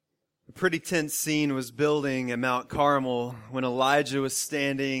A pretty tense scene was building at Mount Carmel when Elijah was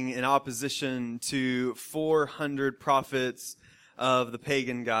standing in opposition to 400 prophets of the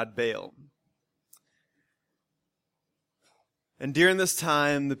pagan god Baal. And during this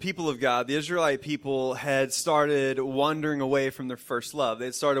time, the people of God, the Israelite people, had started wandering away from their first love. They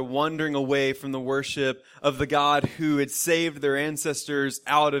had started wandering away from the worship of the God who had saved their ancestors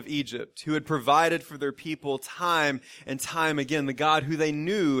out of Egypt, who had provided for their people time and time again, the God who they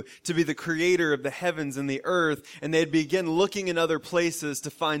knew to be the creator of the heavens and the earth, and they had begun looking in other places to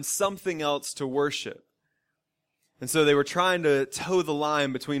find something else to worship. And so they were trying to toe the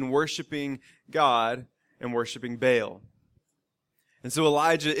line between worshiping God and worshiping Baal. And so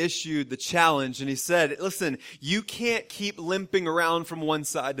Elijah issued the challenge and he said, listen, you can't keep limping around from one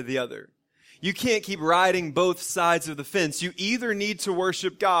side to the other. You can't keep riding both sides of the fence. You either need to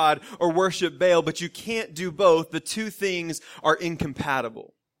worship God or worship Baal, but you can't do both. The two things are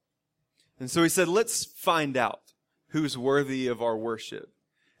incompatible. And so he said, let's find out who's worthy of our worship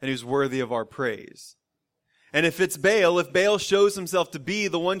and who's worthy of our praise. And if it's Baal, if Baal shows himself to be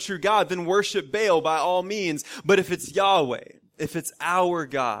the one true God, then worship Baal by all means. But if it's Yahweh, if it's our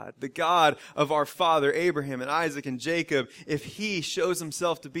God, the God of our father Abraham and Isaac and Jacob, if he shows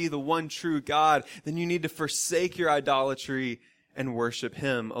himself to be the one true God, then you need to forsake your idolatry and worship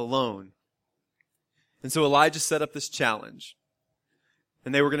him alone. And so Elijah set up this challenge.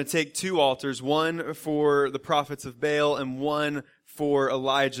 And they were going to take two altars, one for the prophets of Baal and one for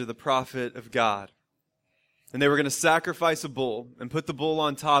Elijah, the prophet of God. And they were going to sacrifice a bull and put the bull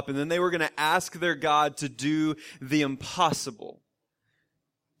on top. And then they were going to ask their God to do the impossible.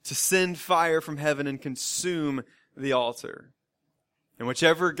 To send fire from heaven and consume the altar. And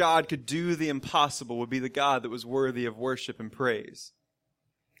whichever God could do the impossible would be the God that was worthy of worship and praise.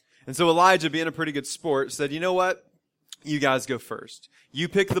 And so Elijah, being a pretty good sport, said, you know what? You guys go first. You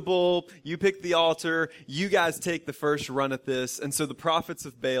pick the bull, you pick the altar, you guys take the first run at this. And so the prophets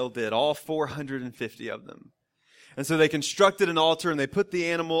of Baal did, all 450 of them. And so they constructed an altar and they put the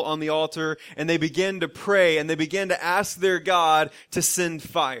animal on the altar and they began to pray and they began to ask their God to send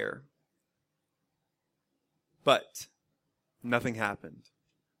fire. But nothing happened.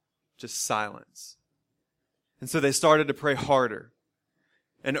 Just silence. And so they started to pray harder.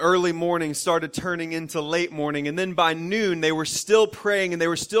 And early morning started turning into late morning. And then by noon, they were still praying and they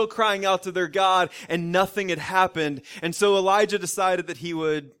were still crying out to their God and nothing had happened. And so Elijah decided that he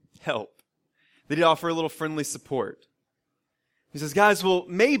would help. That he'd offer a little friendly support. He says, guys, well,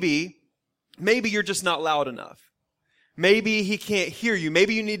 maybe you're just not loud enough. Maybe he can't hear you.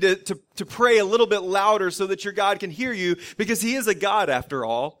 Maybe you need to pray a little bit louder so that your God can hear you because he is a God after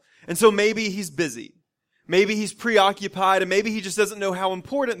all. And so maybe he's busy. Maybe he's preoccupied and maybe he just doesn't know how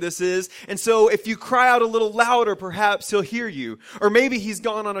important this is. And so if you cry out a little louder, perhaps he'll hear you. Or maybe he's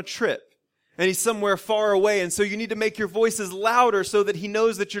gone on a trip. And he's somewhere far away, and so you need to make your voices louder so that he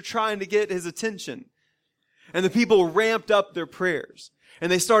knows that you're trying to get his attention. And the people ramped up their prayers.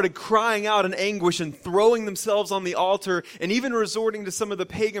 And they started crying out in anguish and throwing themselves on the altar and even resorting to some of the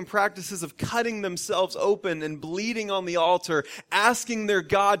pagan practices of cutting themselves open and bleeding on the altar, asking their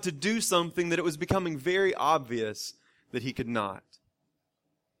God to do something that it was becoming very obvious that he could not.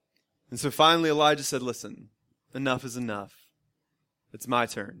 And so finally Elijah said, listen, enough is enough. It's my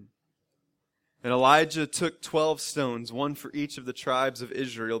turn. And Elijah took 12 stones, one for each of the tribes of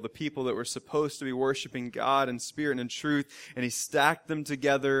Israel, the people that were supposed to be worshiping God in spirit and in truth, and he stacked them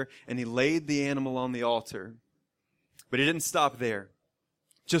together and he laid the animal on the altar. But he didn't stop there.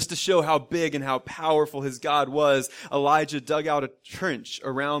 Just to show how big and how powerful his God was, Elijah dug out a trench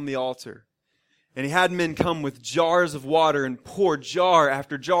around the altar. And he had men come with jars of water and pour jar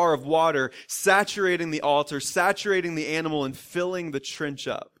after jar of water, saturating the altar, saturating the animal, and filling the trench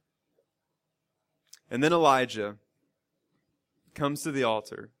up. And then Elijah comes to the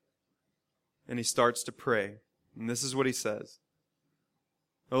altar and he starts to pray. And this is what he says.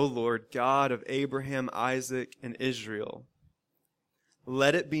 O Lord, God of Abraham, Isaac, and Israel,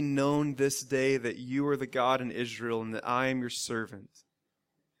 let it be known this day that you are the God in Israel and that I am your servant,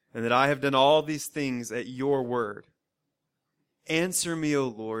 and that I have done all these things at your word. Answer me, O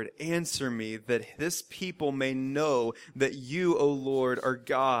Lord, answer me, that this people may know that you, O Lord, are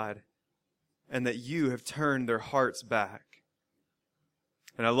God, and that you have turned their hearts back.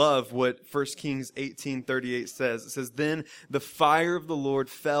 And I love what 1 Kings 18:38 says. It says, then the fire of the Lord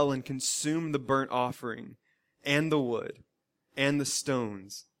fell and consumed the burnt offering, and the wood, and the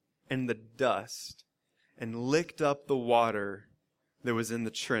stones, and the dust, and licked up the water that was in the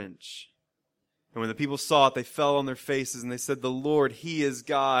trench. And when the people saw it, they fell on their faces, and they said, the Lord, He is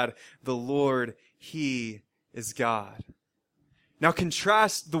God. The Lord, He is God. Now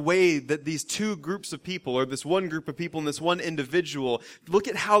contrast the way that these two groups of people, or this one group of people and this one individual, look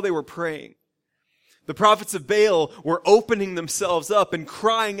at how they were praying. The prophets of Baal were opening themselves up and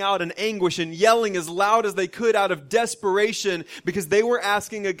crying out in anguish and yelling as loud as they could out of desperation because they were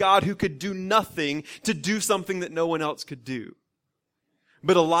asking a God who could do nothing to do something that no one else could do.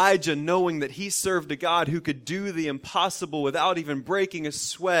 But Elijah, knowing that he served a God who could do the impossible without even breaking a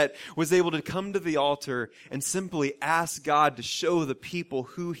sweat, was able to come to the altar and simply ask God to show the people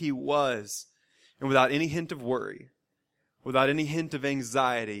who he was. And without any hint of worry, without any hint of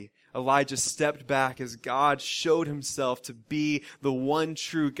anxiety, Elijah stepped back as God showed himself to be the one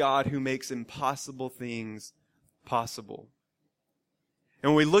true God who makes impossible things possible.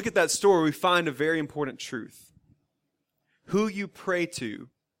 And when we look at that story, we find a very important truth. Who you pray to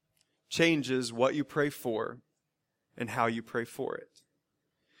changes what you pray for and how you pray for it.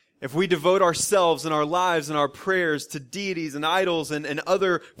 If we devote ourselves and our lives and our prayers to deities and idols and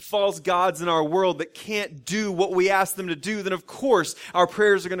other false gods in our world that can't do what we ask them to do, then of course our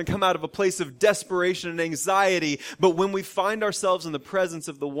prayers are going to come out of a place of desperation and anxiety. But when we find ourselves in the presence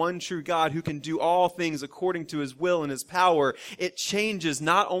of the one true God who can do all things according to his will and his power, it changes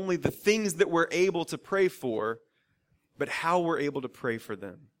not only the things that we're able to pray for, but how we're able to pray for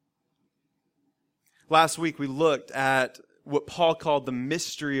them. Last week we looked at what Paul called the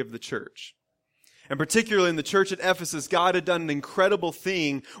mystery of the church. And particularly in the church at Ephesus, God had done an incredible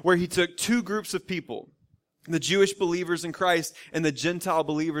thing where he took two groups of people, the Jewish believers in Christ and the Gentile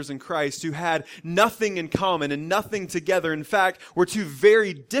believers in Christ, who had nothing in common and nothing together. In fact, were two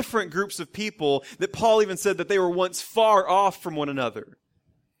very different groups of people that Paul even said that they were once far off from one another.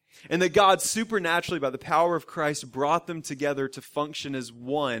 And that God supernaturally, by the power of Christ, brought them together to function as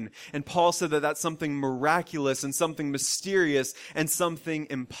one. And Paul said that that's something miraculous and something mysterious and something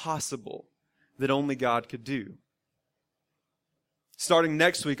impossible that only God could do. Starting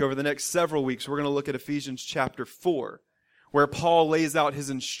next week, over the next several weeks, we're going to look at Ephesians chapter 4, where Paul lays out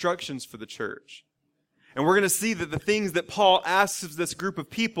his instructions for the church. And we're going to see that the things that Paul asks of this group of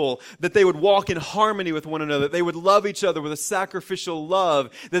people, that they would walk in harmony with one another, that they would love each other with a sacrificial love,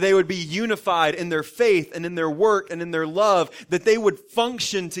 that they would be unified in their faith and in their work and in their love, that they would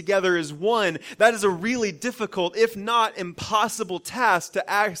function together as one. That is a really difficult, if not impossible task to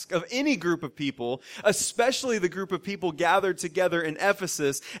ask of any group of people, especially the group of people gathered together in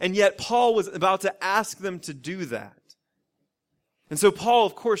Ephesus. And yet Paul was about to ask them to do that. And so Paul,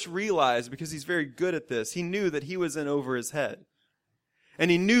 of course, realized, because he's very good at this, he knew that he was in over his head.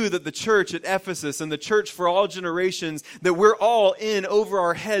 And he knew that the church at Ephesus and the church for all generations, that we're all in over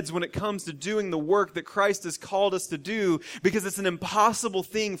our heads when it comes to doing the work that Christ has called us to do, because it's an impossible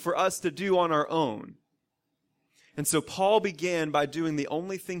thing for us to do on our own. And so Paul began by doing the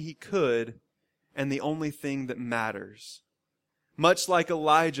only thing he could and the only thing that matters. Much like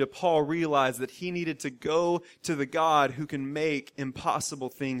Elijah, Paul realized that he needed to go to the God who can make impossible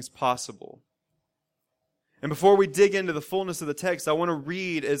things possible. And before we dig into the fullness of the text, I want to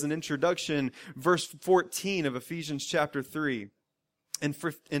read as an introduction verse 14 of Ephesians chapter 3 and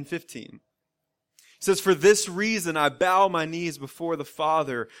 15. It says, "For this reason I bow my knees before the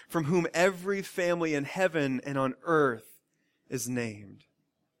Father, from whom every family in heaven and on earth is named."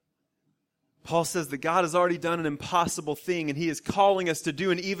 Paul says that God has already done an impossible thing, and he is calling us to do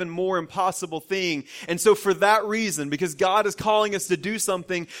an even more impossible thing. And so for that reason, because God is calling us to do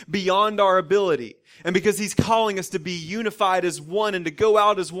something beyond our ability, and because he's calling us to be unified as one and to go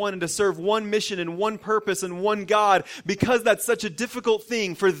out as one and to serve one mission and one purpose and one God, because that's such a difficult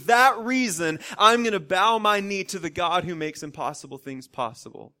thing, for that reason, I'm going to bow my knee to the God who makes impossible things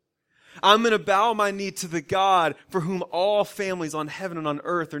possible. I'm going to bow my knee to the God for whom all families on heaven and on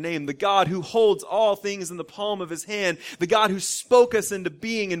earth are named. The God who holds all things in the palm of his hand. The God who spoke us into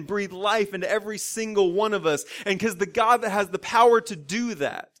being and breathed life into every single one of us. And because the God that has the power to do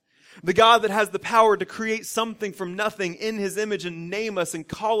that, the God that has the power to create something from nothing in his image and name us and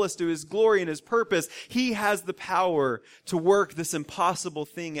call us to his glory and his purpose, he has the power to work this impossible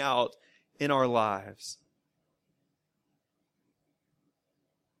thing out in our lives.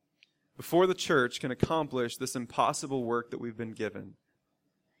 Before the church can accomplish this impossible work that we've been given,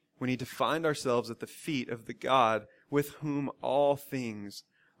 we need to find ourselves at the feet of the God with whom all things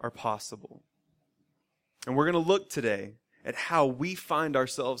are possible. And we're going to look today at how we find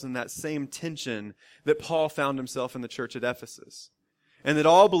ourselves in that same tension that Paul found himself in the church at Ephesus. And that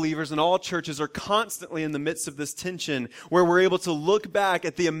all believers and all churches are constantly in the midst of this tension, where we're able to look back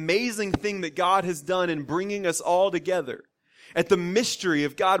at the amazing thing that God has done in bringing us all together. At the mystery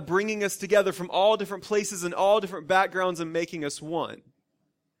of God bringing us together from all different places and all different backgrounds and making us one.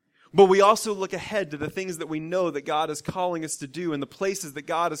 But we also look ahead to the things that we know that God is calling us to do and the places that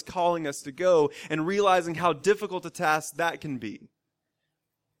God is calling us to go, and realizing how difficult a task that can be.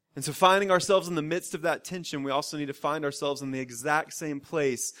 And so finding ourselves in the midst of that tension, we also need to find ourselves in the exact same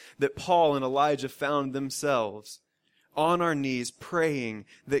place that Paul and Elijah found themselves, on our knees praying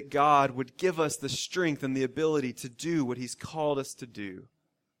that God would give us the strength and the ability to do what He's called us to do.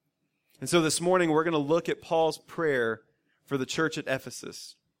 And so this morning we're going to look at Paul's prayer for the church at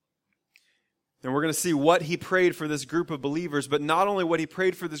Ephesus. And we're going to see what he prayed for this group of believers, but not only what he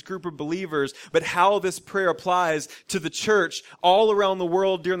prayed for this group of believers, but how this prayer applies to the church all around the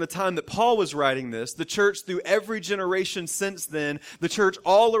world during the time that Paul was writing this, the church through every generation since then, the church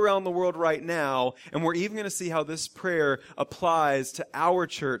all around the world right now, and we're even going to see how this prayer applies to our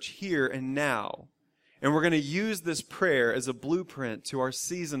church here and now. And we're going to use this prayer as a blueprint to our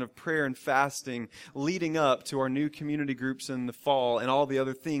season of prayer and fasting leading up to our new community groups in the fall and all the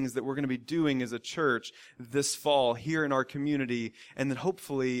other things that we're going to be doing as a church this fall here in our community, and then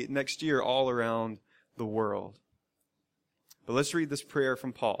hopefully next year all around the world. But let's read this prayer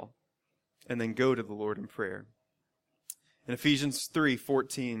from Paul and then go to the Lord in prayer. In Ephesians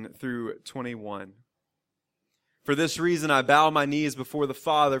 3:14 through 21. For this reason I bow my knees before the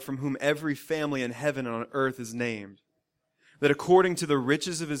Father, from whom every family in heaven and on earth is named, that according to the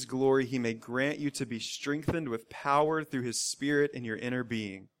riches of His glory He may grant you to be strengthened with power through His Spirit in your inner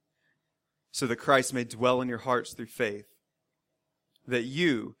being, so that Christ may dwell in your hearts through faith, that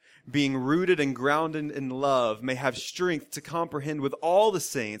you, being rooted and grounded in love, may have strength to comprehend with all the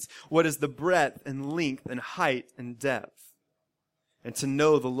saints what is the breadth and length and height and depth, and to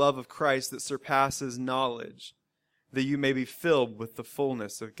know the love of Christ that surpasses knowledge, that you may be filled with the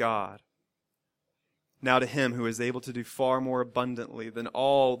fullness of God. Now to Him who is able to do far more abundantly than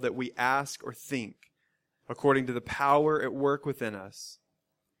all that we ask or think, according to the power at work within us,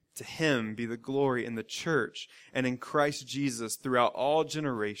 to Him be the glory in the church and in Christ Jesus throughout all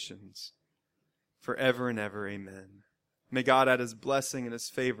generations, forever and ever. Amen. May God add His blessing and His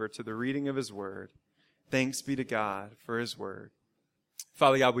favor to the reading of His word. Thanks be to God for His word.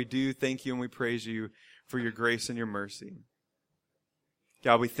 Father God, we do thank You and we praise You for Your grace and Your mercy.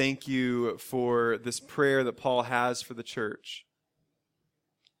 God, we thank You for this prayer that Paul has for the church.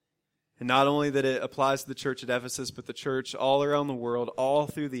 And not only that it applies to the church at Ephesus, but the church all around the world, all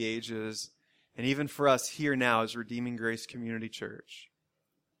through the ages, and even for us here now as Redeeming Grace Community Church.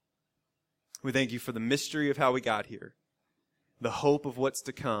 We thank You for the mystery of how we got here, the hope of what's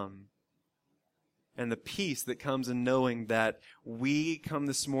to come, and the peace that comes in knowing that we come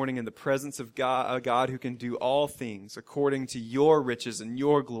this morning in the presence of God, a God who can do all things according to Your riches and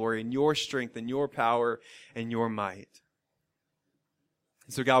Your glory and Your strength and Your power and Your might.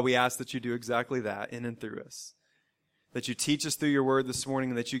 And so God, we ask that You do exactly that in and through us. That You teach us through Your word this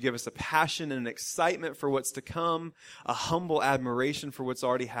morning, and that You give us a passion and an excitement for what's to come, a humble admiration for what's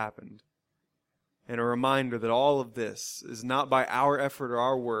already happened, and a reminder that all of this is not by our effort or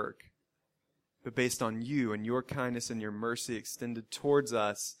our work, but based on You and Your kindness and Your mercy extended towards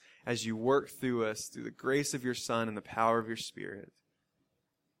us as You work through us through the grace of Your Son and the power of Your Spirit.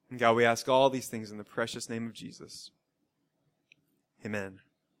 And God, we ask all these things in the precious name of Jesus. Amen.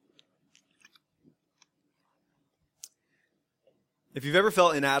 If you've ever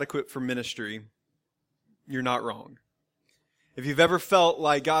felt inadequate for ministry, you're not wrong. If you've ever felt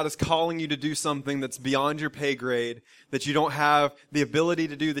like God is calling you to do something that's beyond your pay grade, that you don't have the ability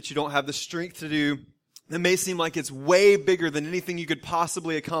to do, that you don't have the strength to do, that may seem like it's way bigger than anything you could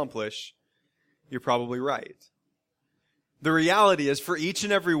possibly accomplish, you're probably right. The reality is, for each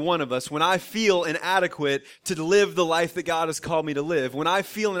and every one of us, when I feel inadequate to live the life that God has called me to live, when I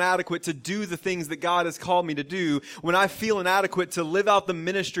feel inadequate to do the things that God has called me to do, when I feel inadequate to live out the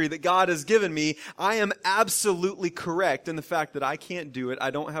ministry that God has given me, I am absolutely correct in the fact that I can't do it,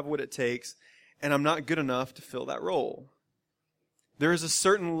 I don't have what it takes, and I'm not good enough to fill that role. There is a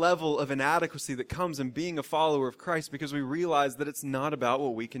certain level of inadequacy that comes in being a follower of Christ because we realize that it's not about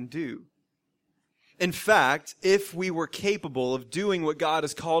what we can do. In fact, if we were capable of doing what God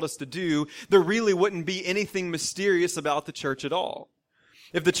has called us to do, there really wouldn't be anything mysterious about the church at all.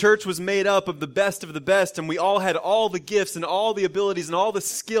 If the church was made up of the best and we all had all the gifts and all the abilities and all the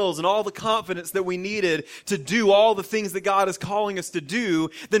skills and all the confidence that we needed to do all the things that God is calling us to do,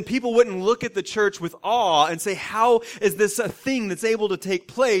 then people wouldn't look at the church with awe and say, how is this a thing that's able to take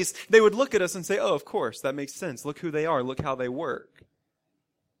place? They would look at us and say, oh, of course, that makes sense. Look who they are. Look how they work.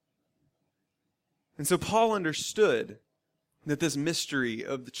 And so Paul understood that this mystery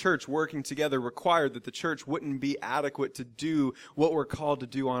of the church working together required that the church wouldn't be adequate to do what we're called to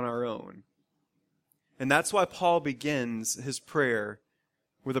do on our own. And that's why Paul begins his prayer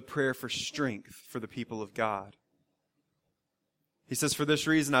with a prayer for strength for the people of God. He says, "For this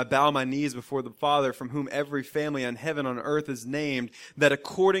reason I bow my knees before the Father, from whom every family on heaven and on earth is named, that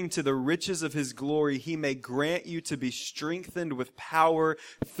according to the riches of his glory he may grant you to be strengthened with power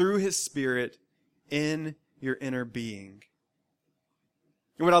through his Spirit in your inner being."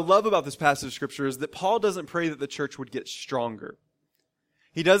 And what I love about this passage of Scripture is that Paul doesn't pray that the church would get stronger.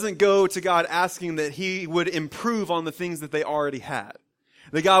 He doesn't go to God asking that he would improve on the things that they already had,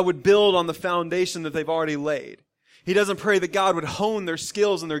 that God would build on the foundation that they've already laid. He doesn't pray that God would hone their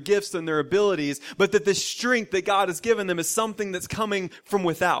skills and their gifts and their abilities, but that the strength that God has given them is something that's coming from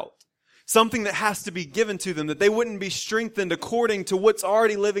without. Something that has to be given to them, that they wouldn't be strengthened according to what's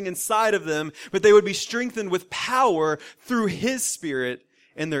already living inside of them, but they would be strengthened with power through his Spirit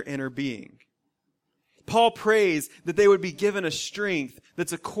in their inner being. Paul prays that they would be given a strength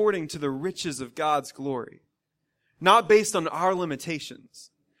that's according to the riches of God's glory. Not based on our limitations.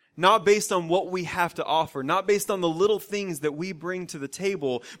 Not based on what we have to offer, not based on the little things that we bring to the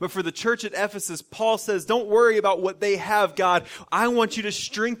table, but for the church at Ephesus, Paul says, don't worry about what they have, God. I want you to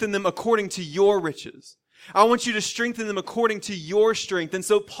strengthen them according to your riches. I want you to strengthen them according to your strength. And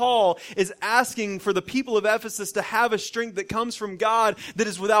so Paul is asking for the people of Ephesus to have a strength that comes from God that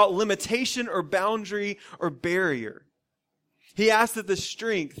is without limitation or boundary or barrier. He asks that the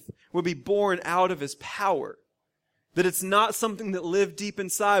strength would be born out of his power. That it's not something that lived deep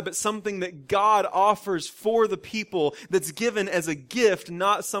inside, but something that God offers for the people, that's given as a gift,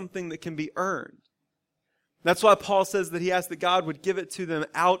 not something that can be earned. That's why Paul says that he asked that God would give it to them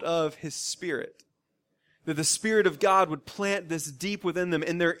out of his Spirit. That the Spirit of God would plant this deep within them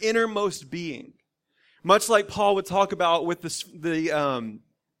in their innermost being. Much like Paul would talk about with the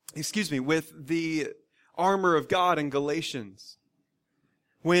armor of God in Galatians.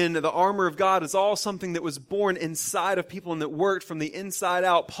 When the armor of God is all something that was born inside of people and that worked from the inside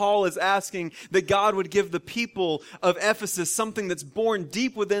out, Paul is asking that God would give the people of Ephesus something that's born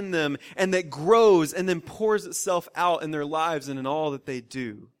deep within them and that grows and then pours itself out in their lives and in all that they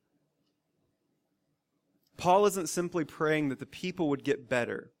do. Paul isn't simply praying that the people would get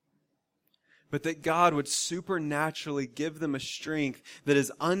better, but that God would supernaturally give them a strength that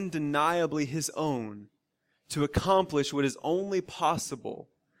is undeniably his own to accomplish what is only possible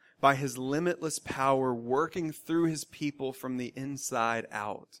by his limitless power working through his people from the inside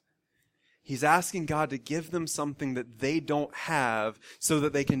out. He's asking God to give them something that they don't have so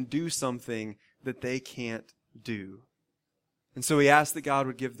that they can do something that they can't do. And so he asks that God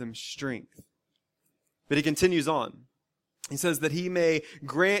would give them strength. But he continues on. He says that he may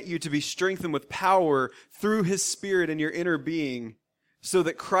grant you to be strengthened with power through his Spirit in your inner being, so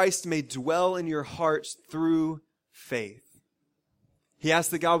that Christ may dwell in your hearts through faith. He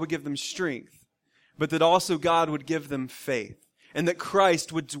asked that God would give them strength, but that also God would give them faith, and that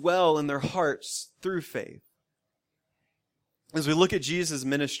Christ would dwell in their hearts through faith. As we look at Jesus'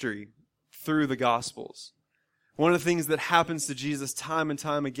 ministry through the Gospels, one of the things that happens to Jesus time and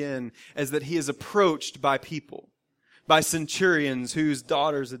time again is that he is approached by people, by centurions whose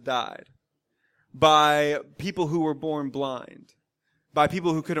daughters had died, by people who were born blind, by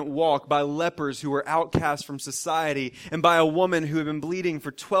people who couldn't walk, by lepers who were outcast from society, and by a woman who had been bleeding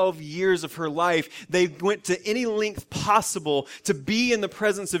for 12 years of her life. They went to any length possible to be in the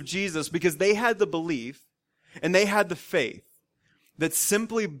presence of Jesus because they had the belief and they had the faith that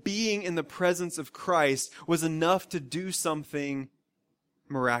simply being in the presence of Christ was enough to do something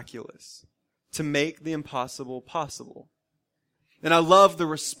miraculous, to make the impossible possible. And I love the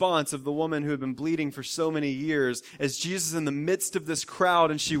response of the woman who had been bleeding for so many years as Jesus is in the midst of this crowd,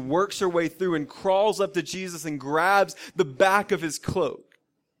 and she works her way through and crawls up to Jesus and grabs the back of his cloak.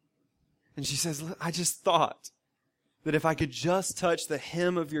 And she says, I just thought that if I could just touch the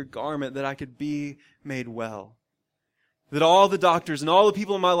hem of your garment, that I could be made well. That all the doctors and all the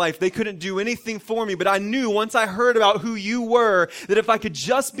people in my life, they couldn't do anything for me, but I knew once I heard about who you were, that if I could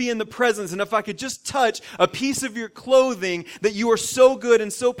just be in the presence and if I could just touch a piece of your clothing, that you are so good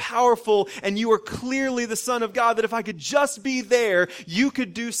and so powerful and you are clearly the Son of God, that if I could just be there, you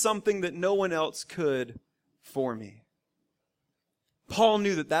could do something that no one else could for me. Paul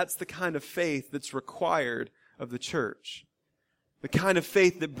knew that that's the kind of faith that's required of the church. The kind of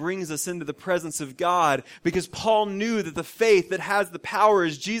faith that brings us into the presence of God, because Paul knew that the faith that has the power,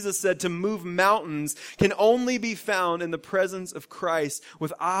 as Jesus said, to move mountains can only be found in the presence of Christ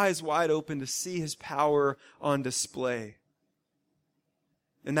with eyes wide open to see his power on display.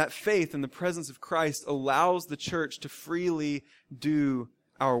 And that faith in the presence of Christ allows the church to freely do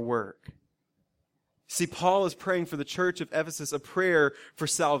our work. See, Paul is praying for the church of Ephesus a prayer for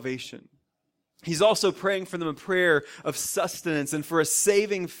salvation. He's also praying for them a prayer of sustenance and for a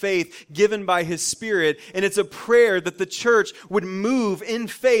saving faith given by his Spirit. And it's a prayer that the church would move in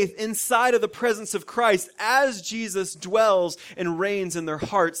faith inside of the presence of Christ as Jesus dwells and reigns in their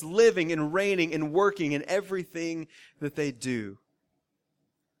hearts, living and reigning and working in everything that they do.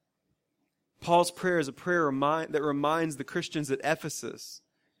 Paul's prayer is a prayer that reminds the Christians at Ephesus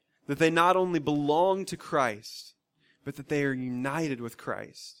that they not only belong to Christ, but that they are united with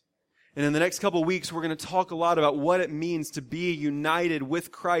Christ. And in the next couple of weeks, we're going to talk a lot about what it means to be united with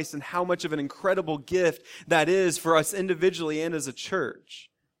Christ and how much of an incredible gift that is for us individually and as a church.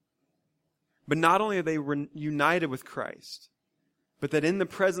 But not only are they united with Christ, but that in the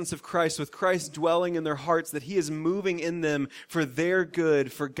presence of Christ, with Christ dwelling in their hearts, that he is moving in them for their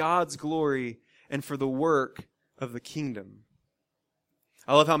good, for God's glory, and for the work of the kingdom.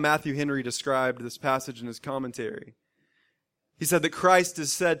 I love how Matthew Henry described this passage in his commentary. He said that Christ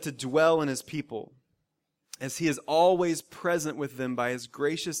is said to dwell in his people as he is always present with them by his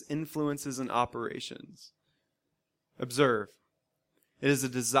gracious influences and operations. Observe, it is a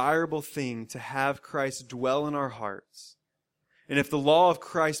desirable thing to have Christ dwell in our hearts. And if the law of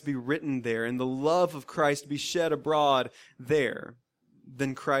Christ be written there and the love of Christ be shed abroad there,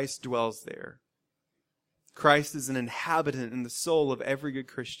 then Christ dwells there. Christ is an inhabitant in the soul of every good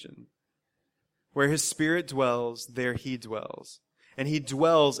Christian. Where his Spirit dwells, there he dwells. And he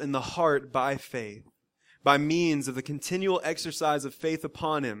dwells in the heart by faith, by means of the continual exercise of faith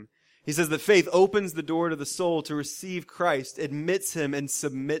upon him. He says that faith opens the door to the soul to receive Christ, admits him, and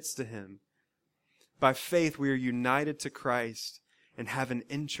submits to him. By faith, we are united to Christ and have an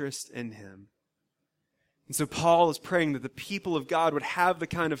interest in him. And so Paul is praying that the people of God would have the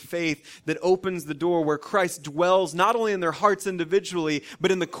kind of faith that opens the door where Christ dwells not only in their hearts individually,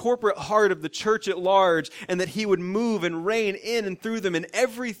 but in the corporate heart of the church at large, and that he would move and reign in and through them in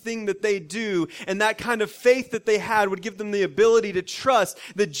everything that they do. And that kind of faith that they had would give them the ability to trust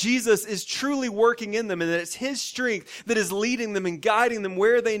that Jesus is truly working in them and that it's his strength that is leading them and guiding them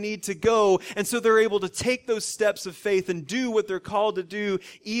where they need to go. And so they're able to take those steps of faith and do what they're called to do,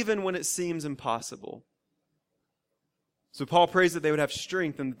 even when it seems impossible. So Paul prays that they would have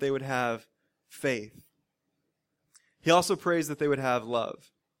strength and that they would have faith. He also prays that they would have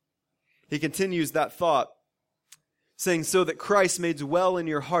love. He continues that thought, saying, so that Christ may dwell in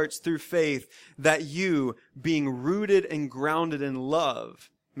your hearts through faith, that you, being rooted and grounded in love,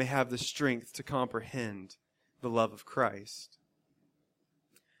 may have the strength to comprehend the love of Christ.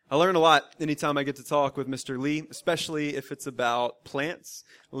 I learn a lot anytime I get to talk with Mr. Lee, especially if it's about plants.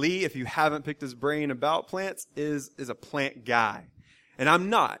 Lee, if you haven't picked his brain about plants, is a plant guy. And I'm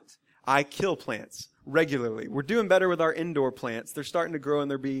not. I kill plants regularly. We're doing better with our indoor plants. They're starting to grow and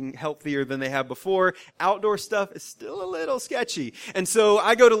they're being healthier than they have before. Outdoor stuff is still a little sketchy. And so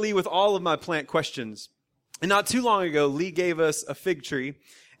I go to Lee with all of my plant questions. And not too long ago, Lee gave us a fig tree.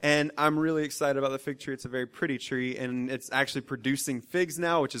 And I'm really excited about the fig tree. It's a very pretty tree, and it's actually producing figs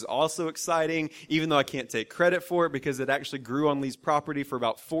now, which is also exciting, even though I can't take credit for it because it actually grew on Lee's property for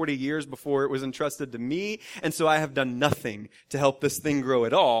about 40 years before it was entrusted to me. And so I have done nothing to help this thing grow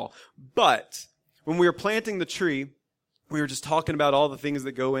at all. But when we were planting the tree, we were just talking about all the things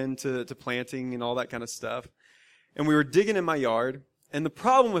that go into planting and all that kind of stuff. And we were digging in my yard. And the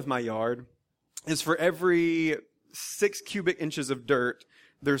problem with my yard is for every 6 cubic inches of dirt,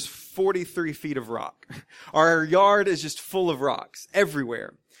 there's 43 feet of rock. Our yard is just full of rocks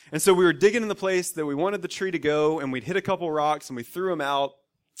everywhere. And so we were digging in the place that we wanted the tree to go, and we'd hit a couple rocks, and we threw them out.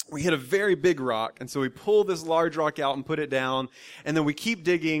 We hit a very big rock, and so we pull this large rock out and put it down, and then we keep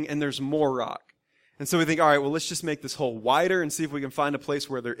digging, and there's more rock. And so we think, all right, well, let's just make this hole wider and see if we can find a place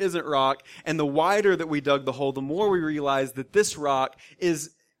where there isn't rock. And the wider that we dug the hole, the more we realized that this rock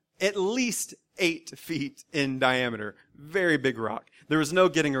is at least 8 feet in diameter. Very big rock. There was no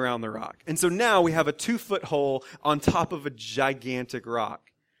getting around the rock. And so now we have a 2-foot hole on top of a gigantic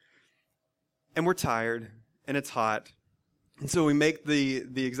rock. And we're tired, and it's hot. And so we make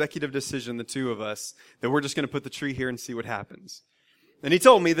the executive decision, the two of us, that we're just going to put the tree here and see what happens. And he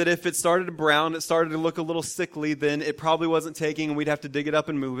told me that if it started to brown, it started to look a little sickly, then it probably wasn't taking and we'd have to dig it up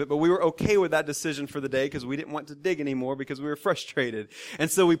and move it. But we were okay with that decision for the day because we didn't want to dig anymore because we were frustrated.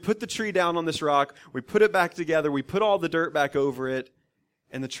 And so we put the tree down on this rock, we put it back together, we put all the dirt back over it,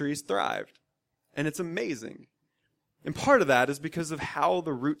 and the tree's thrived. And it's amazing. And part of that is because of how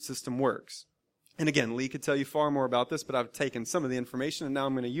the root system works. And again, Lee could tell you far more about this, but I've taken some of the information and now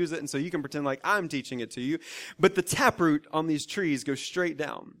I'm going to use it. And so you can pretend like I'm teaching it to you. But the taproot on these trees goes straight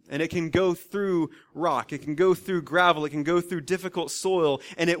down. And it can go through rock. It can go through gravel. It can go through difficult soil.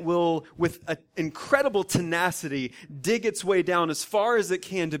 And it will, with an incredible tenacity, dig its way down as far as it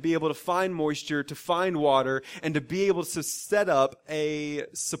can to be able to find moisture, to find water, and to be able to set up a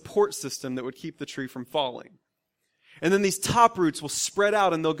support system that would keep the tree from falling. And then these top roots will spread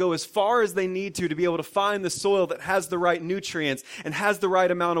out and they'll go as far as they need to be able to find the soil that has the right nutrients and has the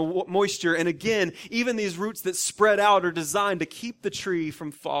right amount of moisture. And again, even these roots that spread out are designed to keep the tree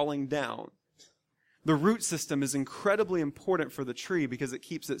from falling down. The root system is incredibly important for the tree because it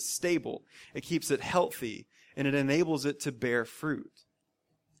keeps it stable, it keeps it healthy, and it enables it to bear fruit.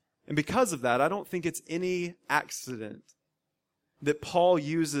 And because of that, I don't think it's any accident that Paul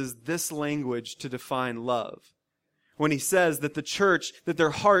uses this language to define love. When he says that the church, that their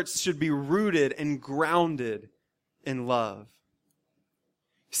hearts should be rooted and grounded in love.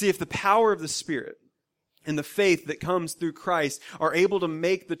 See, if the power of the Spirit and the faith that comes through Christ are able to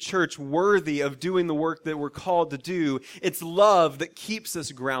make the church worthy of doing the work that we're called to do, it's love that keeps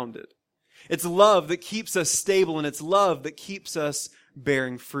us grounded. It's love that keeps us stable, and it's love that keeps us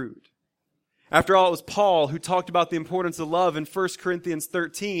bearing fruit. After all, it was Paul who talked about the importance of love in 1 Corinthians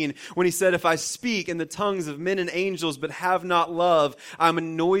 13 when he said, if I speak in the tongues of men and angels but have not love, I'm a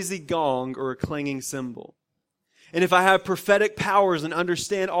noisy gong or a clanging cymbal. And if I have prophetic powers and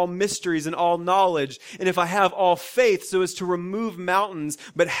understand all mysteries and all knowledge, and if I have all faith so as to remove mountains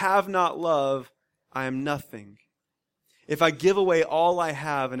but have not love, I am nothing. If I give away all I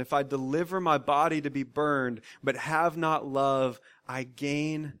have, and if I deliver my body to be burned but have not love, I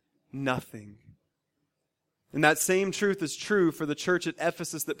gain nothing. And that same truth is true for the church at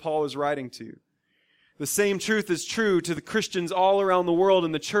Ephesus that Paul is writing to. The same truth is true to the Christians all around the world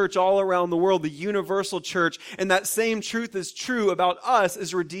and the church all around the world, the universal church. And that same truth is true about us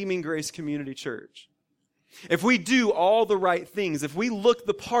as Redeeming Grace Community Church. If we do all the right things, if we look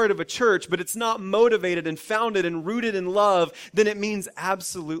the part of a church, but it's not motivated and founded and rooted in love, then it means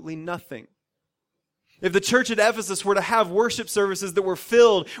absolutely nothing. If the church at Ephesus were to have worship services that were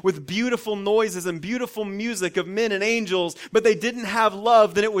filled with beautiful noises and beautiful music of men and angels, but they didn't have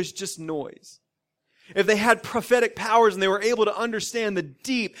love, then it was just noise. If they had prophetic powers and they were able to understand the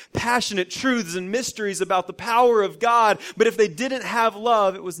deep, passionate truths and mysteries about the power of God, but if they didn't have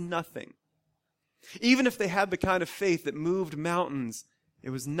love, it was nothing. Even if they had the kind of faith that moved mountains, it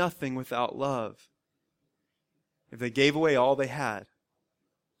was nothing without love. If they gave away all they had,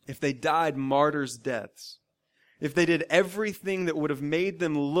 if they died martyrs' deaths, if they did everything that would have made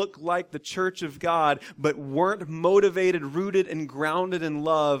them look like the church of God, but weren't motivated, rooted, and grounded in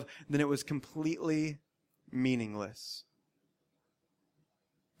love, then it was completely meaningless.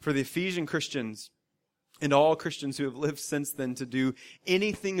 For the Ephesian Christians, and all Christians who have lived since then, to do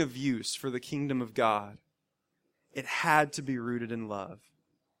anything of use for the kingdom of God, it had to be rooted in love.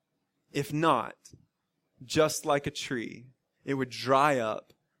 If not, just like a tree, it would dry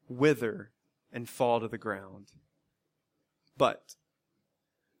up, wither, and fall to the ground. But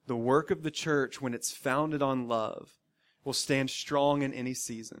the work of the church, when it's founded on love, will stand strong in any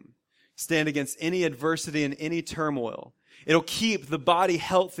season, stand against any adversity and any turmoil. It'll keep the body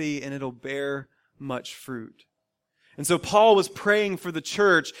healthy and it'll bear much fruit. And so Paul was praying for the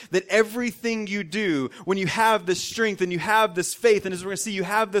church that everything you do, when you have this strength and you have this faith, and as we're going to see, you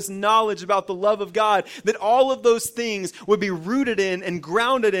have this knowledge about the love of God, that all of those things would be rooted in and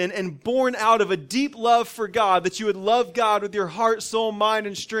grounded in and born out of a deep love for God, that you would love God with your heart, soul, mind,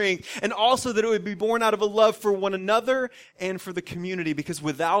 and strength, and also that it would be born out of a love for one another and for the community, because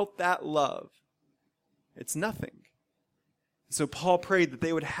without that love, it's nothing. So Paul prayed that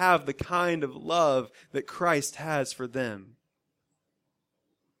they would have the kind of love that Christ has for them.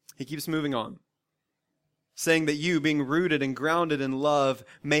 He keeps moving on, saying that you, being rooted and grounded in love,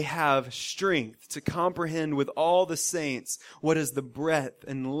 may have strength to comprehend with all the saints what is the breadth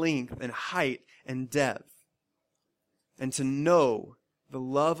and length and height and depth, and to know the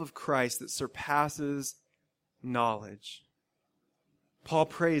love of Christ that surpasses knowledge. Paul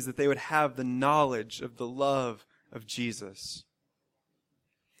prays that they would have the knowledge of the love of Jesus.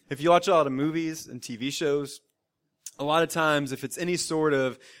 If you watch a lot of movies and TV shows, a lot of times if it's any sort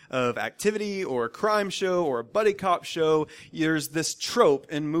of activity or a crime show or a buddy cop show, there's this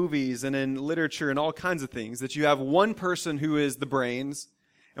trope in movies and in literature and all kinds of things that you have one person who is the brains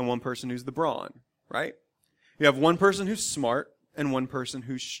and one person who's the brawn, right? You have one person who's smart and one person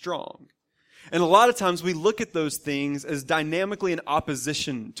who's strong. And a lot of times we look at those things as dynamically in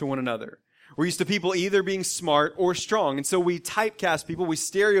opposition to one another. We're used to people either being smart or strong. And so we typecast people, we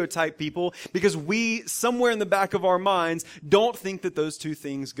stereotype people because we, somewhere in the back of our minds, don't think that those two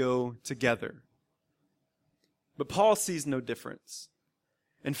things go together. But Paul sees no difference.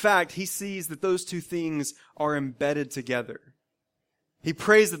 In fact, he sees that those two things are embedded together. He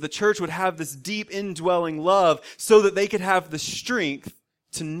prays that the church would have this deep indwelling love so that they could have the strength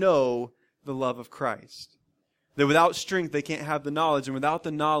to know the love of Christ. That without strength, they can't have the knowledge, and without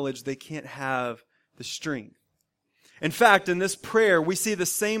the knowledge, they can't have the strength. In fact, in this prayer, we see the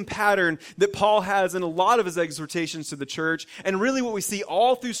same pattern that Paul has in a lot of his exhortations to the church, and really what we see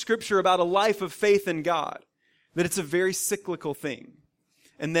all through Scripture about a life of faith in God, that it's a very cyclical thing.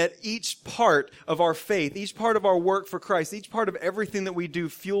 And that each part of our faith, each part of our work for Christ, each part of everything that we do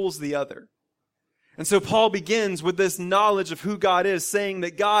fuels the other. And so Paul begins with this knowledge of who God is, saying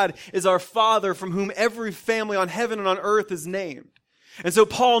that God is our Father from whom every family on heaven and on earth is named. And so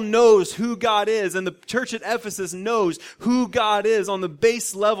Paul knows who God is, and the church at Ephesus knows who God is on the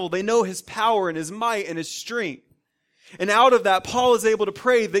base level. They know His power and His might and His strength. And out of that, Paul is able to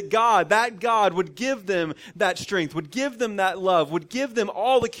pray that God would give them that strength, would give them that love, would give them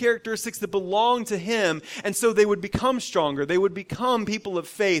all the characteristics that belong to Him. And so they would become stronger. They would become people of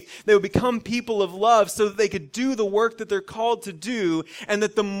faith. They would become people of love so that they could do the work that they're called to do. And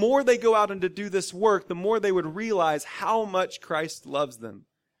that the more they go out and to do this work, the more they would realize how much Christ loves them.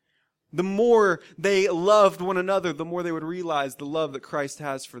 The more they loved one another, the more they would realize the love that Christ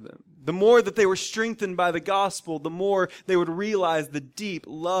has for them. The more that they were strengthened by the gospel, the more they would realize the deep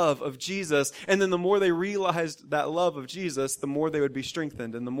love of Jesus. And then the more they realized that love of Jesus, the more they would be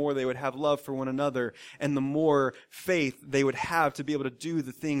strengthened, and the more they would have love for one another, and the more faith they would have to be able to do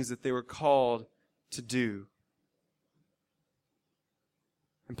the things that they were called to do.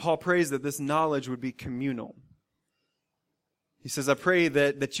 And Paul prays that this knowledge would be communal. He says, I pray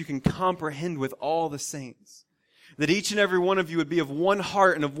that you can comprehend with all the saints. That each and every one of you would be of one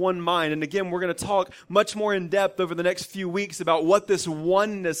heart and of one mind. And again, we're going to talk much more in depth over the next few weeks about what this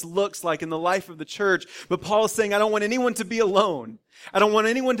oneness looks like in the life of the church. But Paul is saying, I don't want anyone to be alone. I don't want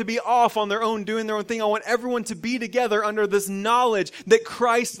anyone to be off on their own, doing their own thing. I want everyone to be together under this knowledge that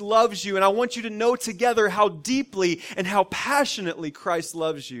Christ loves you. And I want you to know together how deeply and how passionately Christ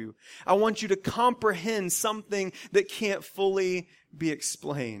loves you. I want you to comprehend something that can't fully be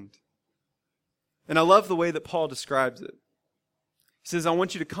explained. And I love the way that Paul describes it. He says, I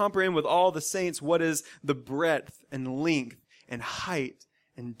want you to comprehend with all the saints what is the breadth and length and height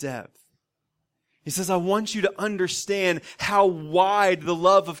and depth. He says, I want you to understand how wide the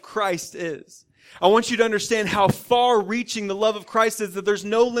love of Christ is. I want you to understand how far-reaching the love of Christ is, that there's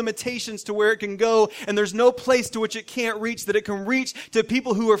no limitations to where it can go, and there's no place to which it can't reach, that it can reach to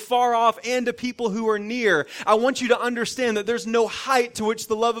people who are far off and to people who are near. I want you to understand that there's no height to which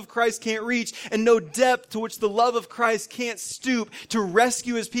the love of Christ can't reach, and no depth to which the love of Christ can't stoop to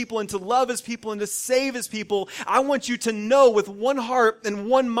rescue His people and to love His people and to save His people. I want you to know with one heart and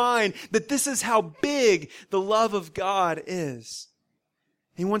one mind that this is how big the love of God is.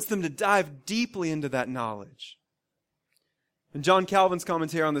 He wants them to dive deeply into that knowledge. In John Calvin's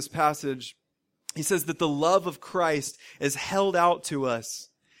commentary on this passage, he says that the love of Christ is held out to us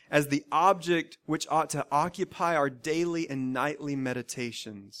as the object which ought to occupy our daily and nightly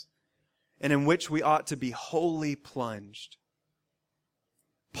meditations, and in which we ought to be wholly plunged.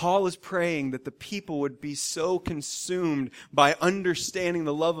 Paul is praying that the people would be so consumed by understanding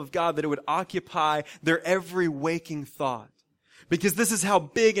the love of God that it would occupy their every waking thought. Because this is how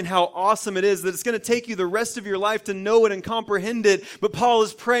big and how awesome it is, that it's going to take you the rest of your life to know it and comprehend it. But Paul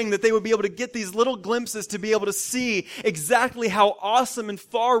is praying that they would be able to get these little glimpses to be able to see exactly how awesome and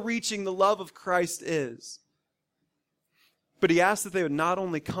far-reaching the love of Christ is. But he asks that they would not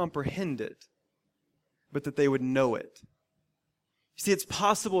only comprehend it, but that they would know it. See, it's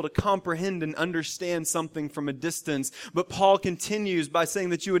possible to comprehend and understand something from a distance, but Paul continues by saying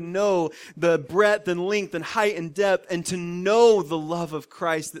that you would know the breadth and length and height and depth, and to know the love of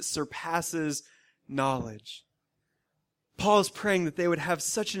Christ that surpasses knowledge. Paul is praying that they would have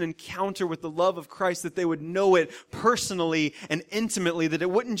such an encounter with the love of Christ that they would know it personally and intimately, that it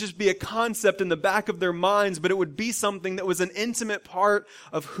wouldn't just be a concept in the back of their minds, but it would be something that was an intimate part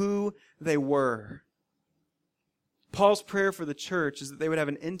of who they were. Paul's prayer for the church is that they would have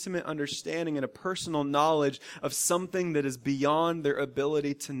an intimate understanding and a personal knowledge of something that is beyond their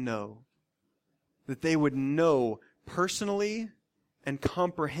ability to know. That they would know personally and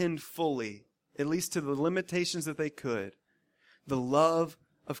comprehend fully, at least to the limitations that they could, the love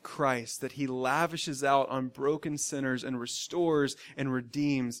of Christ that He lavishes out on broken sinners and restores and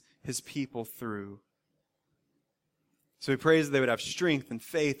redeems His people through. So he prays that they would have strength and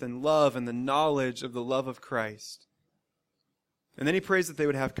faith and love and the knowledge of the love of Christ. And then he prays that they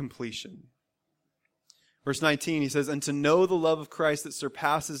would have completion. Verse 19, he says, "And to know the love of Christ that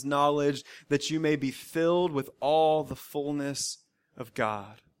surpasses knowledge, that you may be filled with all the fullness of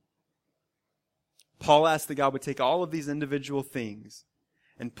God." Paul asked that God would take all of these individual things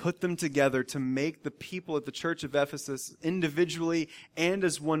and put them together to make the people at the church of Ephesus individually and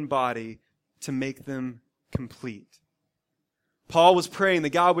as one body to make them complete. Paul was praying that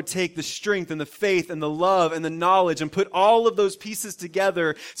God would take the strength and the faith and the love and the knowledge and put all of those pieces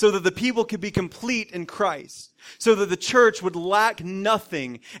together so that the people could be complete in Christ, so that the church would lack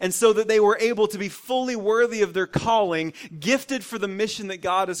nothing, and so that they were able to be fully worthy of their calling, gifted for the mission that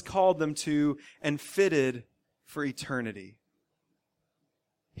God has called them to, and fitted for eternity.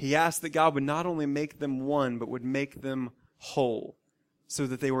 He asked that God would not only make them one, but would make them whole, so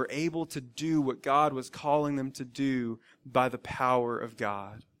that they were able to do what God was calling them to do by the power of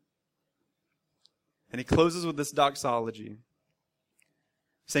God. And he closes with this doxology,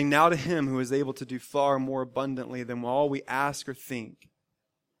 saying, "Now to him who is able to do far more abundantly than all we ask or think,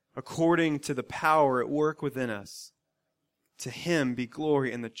 according to the power at work within us, to him be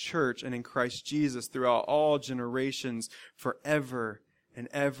glory in the church and in Christ Jesus throughout all generations, forever and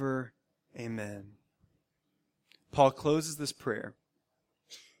ever. Amen." Paul closes this prayer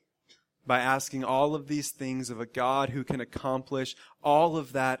by asking all of these things of a God who can accomplish all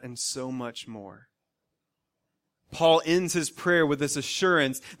of that and so much more. Paul ends his prayer with this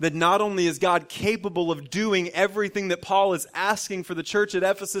assurance that not only is God capable of doing everything that Paul is asking for the church at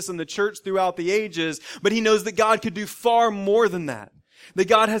Ephesus and the church throughout the ages, but he knows that God could do far more than that. That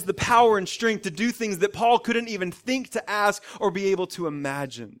God has the power and strength to do things that Paul couldn't even think to ask or be able to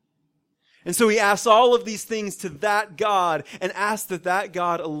imagine. And so he asks all of these things to that God and asks that that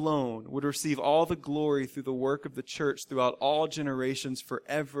God alone would receive all the glory through the work of the church throughout all generations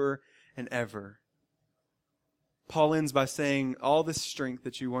forever and ever. Paul ends by saying all this strength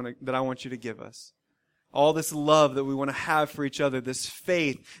that I want you to give us, all this love that we want to have for each other, this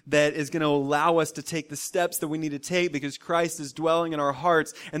faith that is going to allow us to take the steps that we need to take because Christ is dwelling in our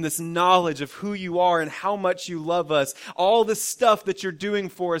hearts, and this knowledge of who you are and how much you love us. All this stuff that you're doing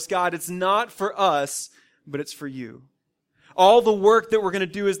for us, God, it's not for us, but it's for you. All the work that we're going to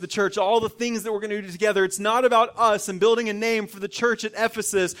do as the church, all the things that we're going to do together, it's not about us and building a name for the church at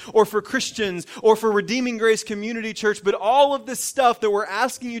Ephesus or for Christians or for Redeeming Grace Community Church, but all of this stuff that we're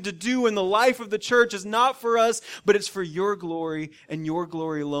asking you to do in the life of the church is not for us, but it's for your glory and your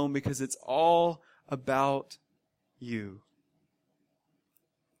glory alone, because it's all about you.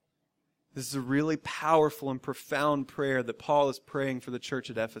 This is a really powerful and profound prayer that Paul is praying for the church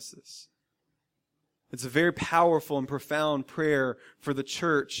at Ephesus. It's a very powerful and profound prayer for the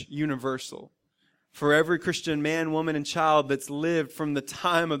church universal. For every Christian man, woman, and child that's lived from the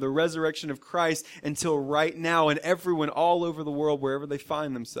time of the resurrection of Christ until right now, and everyone all over the world, wherever they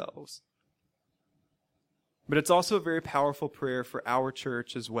find themselves. But it's also a very powerful prayer for our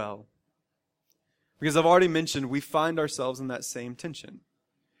church as well. Because I've already mentioned, we find ourselves in that same tension.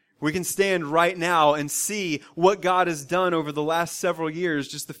 We can stand right now and see what God has done over the last several years,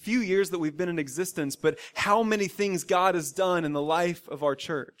 just the few years that we've been in existence, but how many things God has done in the life of our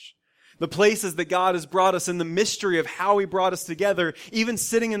church. The places that God has brought us and the mystery of how He brought us together. Even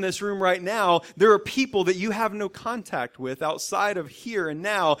sitting in this room right now, there are people that you have no contact with outside of here and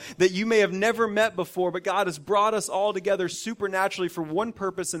now that you may have never met before, but God has brought us all together supernaturally for one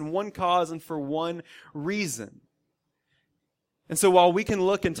purpose and one cause and for one reason. And so while we can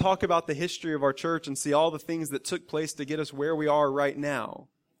look and talk about the history of our church and see all the things that took place to get us where we are right now,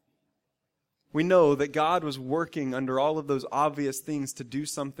 we know that God was working under all of those obvious things to do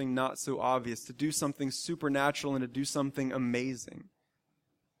something not so obvious, to do something supernatural and to do something amazing.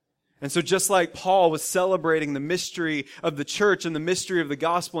 And so just like Paul was celebrating the mystery of the church and the mystery of the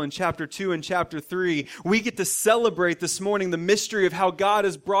gospel in chapter 2 and chapter 3, we get to celebrate this morning the mystery of how God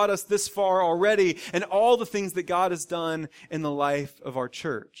has brought us this far already and all the things that God has done in the life of our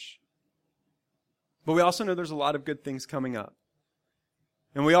church. But we also know there's a lot of good things coming up.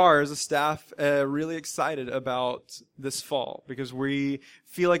 And we are, as a staff, really excited about this fall because we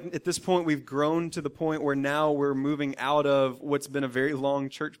feel like at this point we've grown to the point where now we're moving out of what's been a very long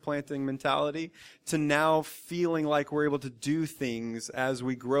church planting mentality to now feeling like we're able to do things as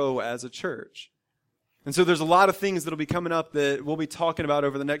we grow as a church. And so there's a lot of things that'll be coming up that we'll be talking about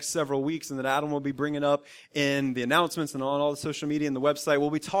over the next several weeks and that Adam will be bringing up in the announcements and on all the social media and the website. We'll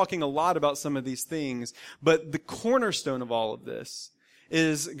be talking a lot about some of these things, but the cornerstone of all of this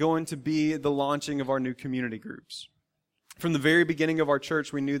is going to be the launching of our new community groups. From the very beginning of our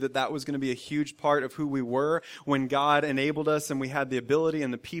church, we knew that that was going to be a huge part of who we were when God enabled us and we had the ability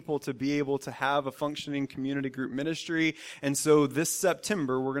and the people to be able to have a functioning community group ministry. And so this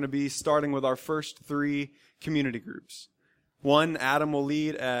September, we're going to be starting with our first 3 community groups. One, Adam will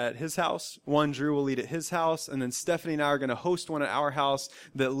lead at his house. One, Drew will lead at his house. And then Stephanie and I are going to host one at our house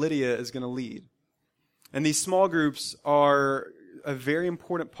that Lydia is going to lead. And these small groups are a very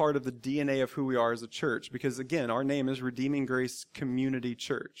important part of the DNA of who we are as a church, because again, our name is Redeeming Grace Community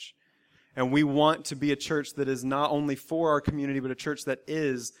Church. And we want to be a church that is not only for our community, but a church that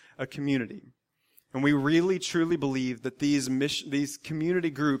is a community. And we really, truly believe that these community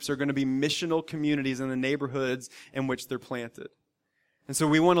groups are going to be missional communities in the neighborhoods in which they're planted. And so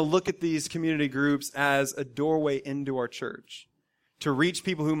we want to look at these community groups as a doorway into our church, to reach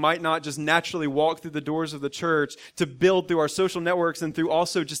people who might not just naturally walk through the doors of the church, to build through our social networks and through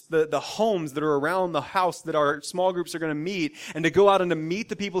also just the homes that are around the house that our small groups are going to meet, and to go out and to meet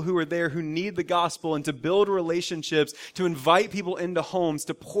the people who are there who need the gospel, and to build relationships, to invite people into homes,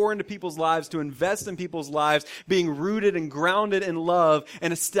 to pour into people's lives, to invest in people's lives, being rooted and grounded in love,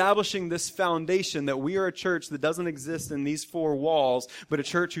 and establishing this foundation that we are a church that doesn't exist in these 4 walls, but a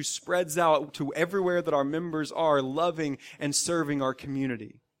church who spreads out to everywhere that our members are, loving and serving our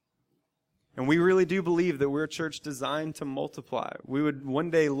community. And we really do believe that we're a church designed to multiply. We would one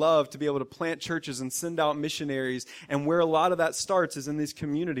day love to be able to plant churches and send out missionaries, and where a lot of that starts is in these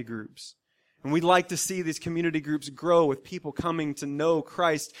community groups. And we'd like to see these community groups grow with people coming to know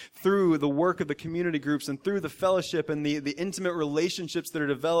Christ through the work of the community groups and through the fellowship and the intimate relationships that are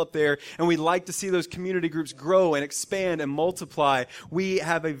developed there. And we'd like to see those community groups grow and expand and multiply. We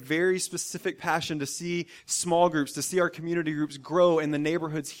have a very specific passion to see small groups, to see our community groups grow in the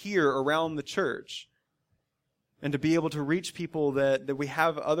neighborhoods here around the church, and to be able to reach people that we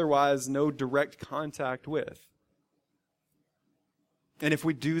have otherwise no direct contact with. And if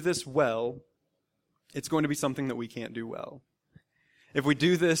we do this well, it's going to be something that we can't do well. If we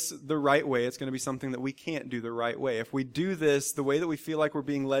do this the right way, it's going to be something that we can't do the right way. If we do this the way that we feel like we're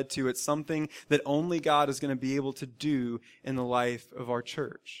being led to, it's something that only God is going to be able to do in the life of our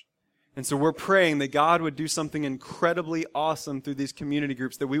church. And so we're praying that God would do something incredibly awesome through these community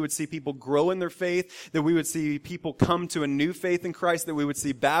groups, that we would see people grow in their faith, that we would see people come to a new faith in Christ, that we would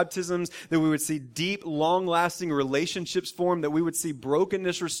see baptisms, that we would see deep, long-lasting relationships formed, that we would see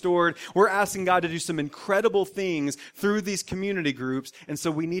brokenness restored. We're asking God to do some incredible things through these community groups, and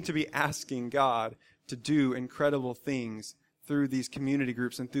so we need to be asking God to do incredible things through these community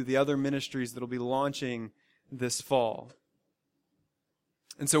groups and through the other ministries that will be launching this fall.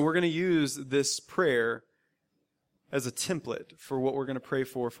 And so we're going to use this prayer as a template for what we're going to pray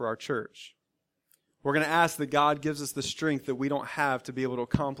for our church. We're going to ask that God gives us the strength that we don't have to be able to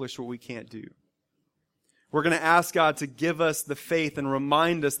accomplish what we can't do. We're going to ask God to give us the faith and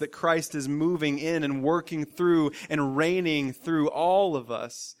remind us that Christ is moving in and working through and reigning through all of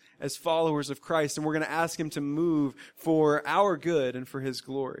us as followers of Christ. And we're going to ask Him to move for our good and for His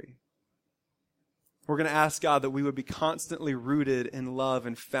glory. We're going to ask God that we would be constantly rooted in love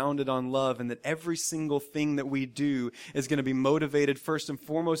and founded on love, and that every single thing that we do is going to be motivated first and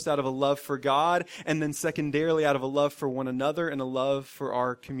foremost out of a love for God, and then secondarily out of a love for one another and a love for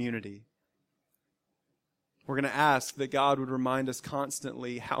our community. We're going to ask that God would remind us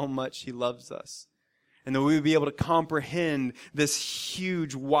constantly how much He loves us, and that we would be able to comprehend this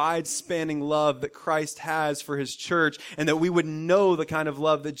huge, wide-spanning love that Christ has for His church, and that we would know the kind of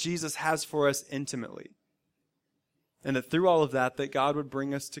love that Jesus has for us intimately. And that through all of that God would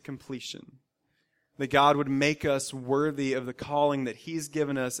bring us to completion. That God would make us worthy of the calling that He's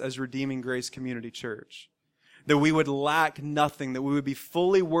given us as Redeeming Grace Community Church. That we would lack nothing, that we would be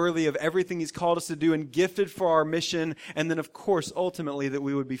fully worthy of everything He's called us to do and gifted for our mission, and then, of course, ultimately, that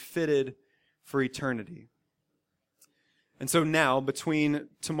we would be fitted for eternity. And so now, between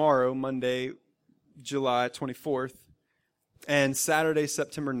tomorrow, Monday, July 24th, and Saturday,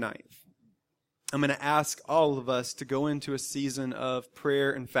 September 9th, I'm going to ask all of us to go into a season of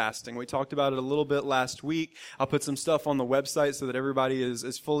prayer and fasting. We talked about it a little bit last week. I'll put some stuff on the website so that everybody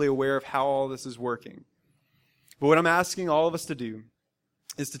is fully aware of how all this is working. But what I'm asking all of us to do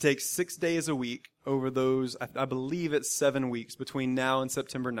is to take 6 days a week over those, I believe it's 7 weeks between now and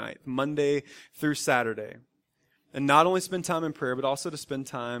September 9th, Monday through Saturday. And not only spend time in prayer, but also to spend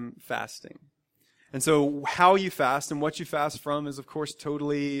time fasting. And so how you fast and what you fast from is, of course,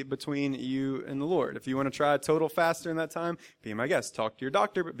 totally between you and the Lord. If you want to try a total fast during that time, be my guest. Talk to your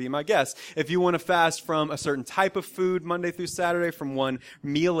doctor, but be my guest. If you want to fast from a certain type of food Monday through Saturday, from one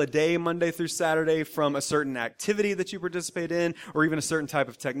meal a day Monday through Saturday, from a certain activity that you participate in, or even a certain type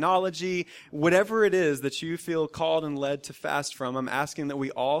of technology, whatever it is that you feel called and led to fast from, I'm asking that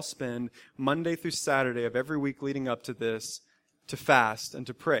we all spend Monday through Saturday of every week leading up to this to fast and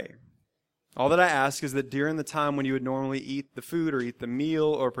to pray. All that I ask is that during the time when you would normally eat the food or eat the meal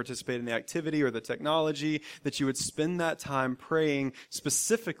or participate in the activity or the technology, that you would spend that time praying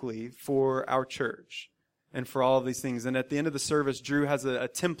specifically for our church and for all of these things. And at the end of the service, Drew has a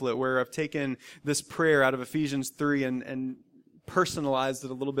template where I've taken this prayer out of Ephesians 3 and personalized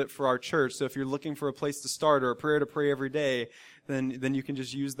it a little bit for our church. So if you're looking for a place to start or a prayer to pray every day, then you can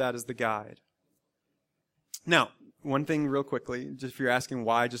just use that as the guide. Now, one thing real quickly, just if you're asking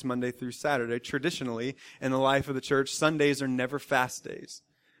why just Monday through Saturday, traditionally in the life of the church, Sundays are never fast days.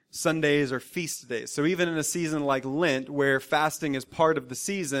 Sundays are feast days. So even in a season like Lent, where fasting is part of the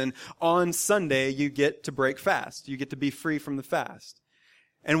season, on Sunday you get to break fast. You get to be free from the fast.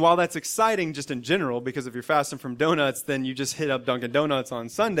 And while that's exciting just in general, because if you're fasting from donuts, then you just hit up Dunkin' Donuts on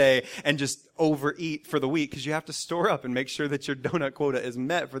Sunday and just overeat for the week because you have to store up and make sure that your donut quota is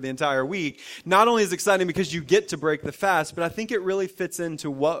met for the entire week. Not only is it exciting because you get to break the fast, but I think it really fits into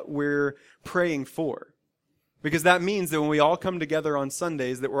what we're praying for. Because that means that when we all come together on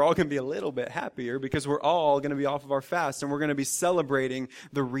Sundays, that we're all going to be a little bit happier because we're all going to be off of our fast and we're going to be celebrating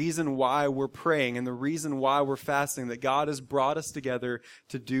the reason why we're praying and the reason why we're fasting, that God has brought us together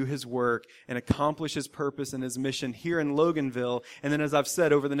to do His work and accomplish His purpose and His mission here in Loganville. And then as I've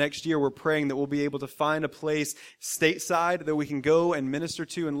said, over the next year, we're praying that we'll be able to find a place stateside that we can go and minister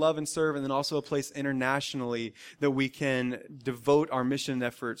to and love and serve, and then also a place internationally that we can devote our mission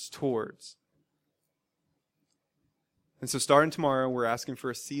efforts towards. And so starting tomorrow, we're asking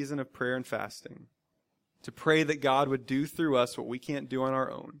for a season of prayer and fasting, to pray that God would do through us what we can't do on our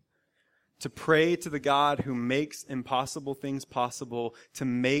own, to pray to the God who makes impossible things possible, to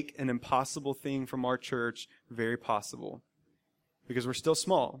make an impossible thing from our church very possible. Because we're still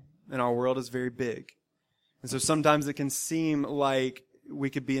small, and our world is very big. And so sometimes it can seem like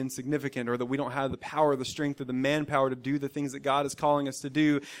we could be insignificant or that we don't have the power, the strength, or the manpower to do the things that God is calling us to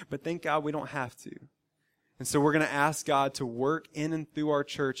do, but thank God we don't have to. And so we're going to ask God to work in and through our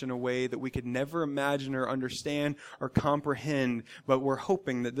church in a way that we could never imagine or understand or comprehend. But we're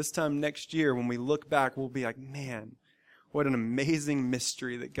hoping that this time next year, when we look back, we'll be like, man, what an amazing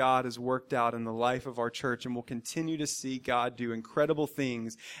mystery that God has worked out in the life of our church. And we'll continue to see God do incredible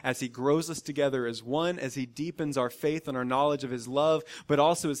things as He grows us together as one, as He deepens our faith and our knowledge of His love, but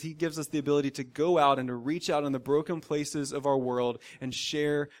also as He gives us the ability to go out and to reach out in the broken places of our world and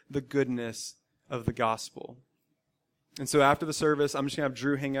share the goodness of the gospel. And so after the service, I'm just going to have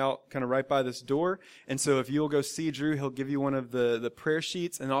Drew hang out kind of right by this door. And so if you'll go see Drew, he'll give you one of the prayer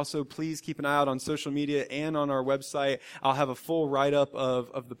sheets. And also please keep an eye out on social media and on our website. I'll have a full write-up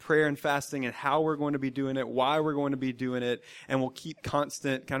of the prayer and fasting and how we're going to be doing it, why we're going to be doing it. And we'll keep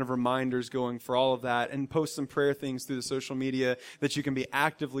constant kind of reminders going for all of that and post some prayer things through the social media that you can be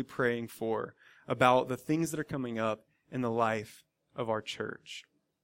actively praying for about the things that are coming up in the life of our church.